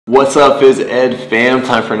What's up, phys ed fam?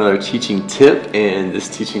 Time for another teaching tip, and this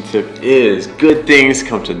teaching tip is good things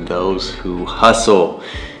come to those who hustle.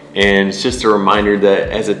 And it's just a reminder that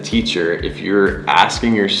as a teacher, if you're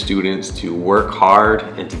asking your students to work hard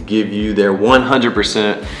and to give you their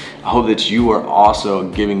 100%, I hope that you are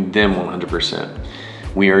also giving them 100%.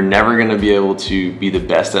 We are never going to be able to be the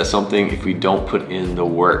best at something if we don't put in the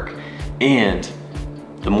work. And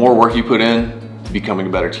the more work you put in to becoming a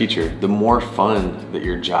better teacher, the more fun that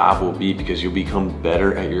your job will be, because you'll become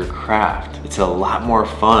better at your craft. It's a lot more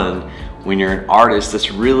fun when you're an artist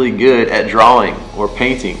that's really good at drawing or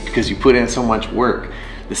painting, because you put in so much work.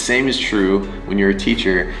 The same is true when you're a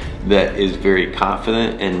teacher that is very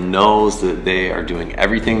confident and knows that they are doing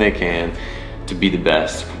everything they can to be the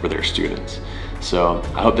best for their students. So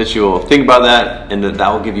I hope that you'll think about that, and that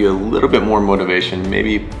will give you a little bit more motivation.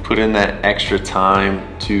 Maybe put in that extra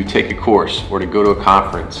time to take a course, or to go to a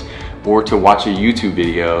conference, or to watch a YouTube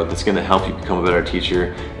video that's going to help you become a better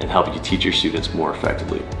teacher and help you teach your students more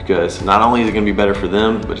effectively. Because not only is it going to be better for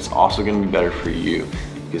them, but it's also going to be better for you.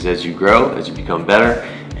 Because as you grow, as you become better,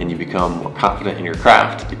 and you become more confident in your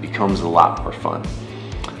craft, it becomes a lot more fun.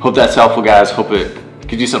 Hope that's helpful, guys. Hope it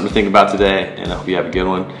gives you something to think about today, and I hope you have a good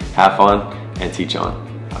one. Have fun and teach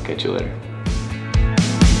on. I'll catch you later.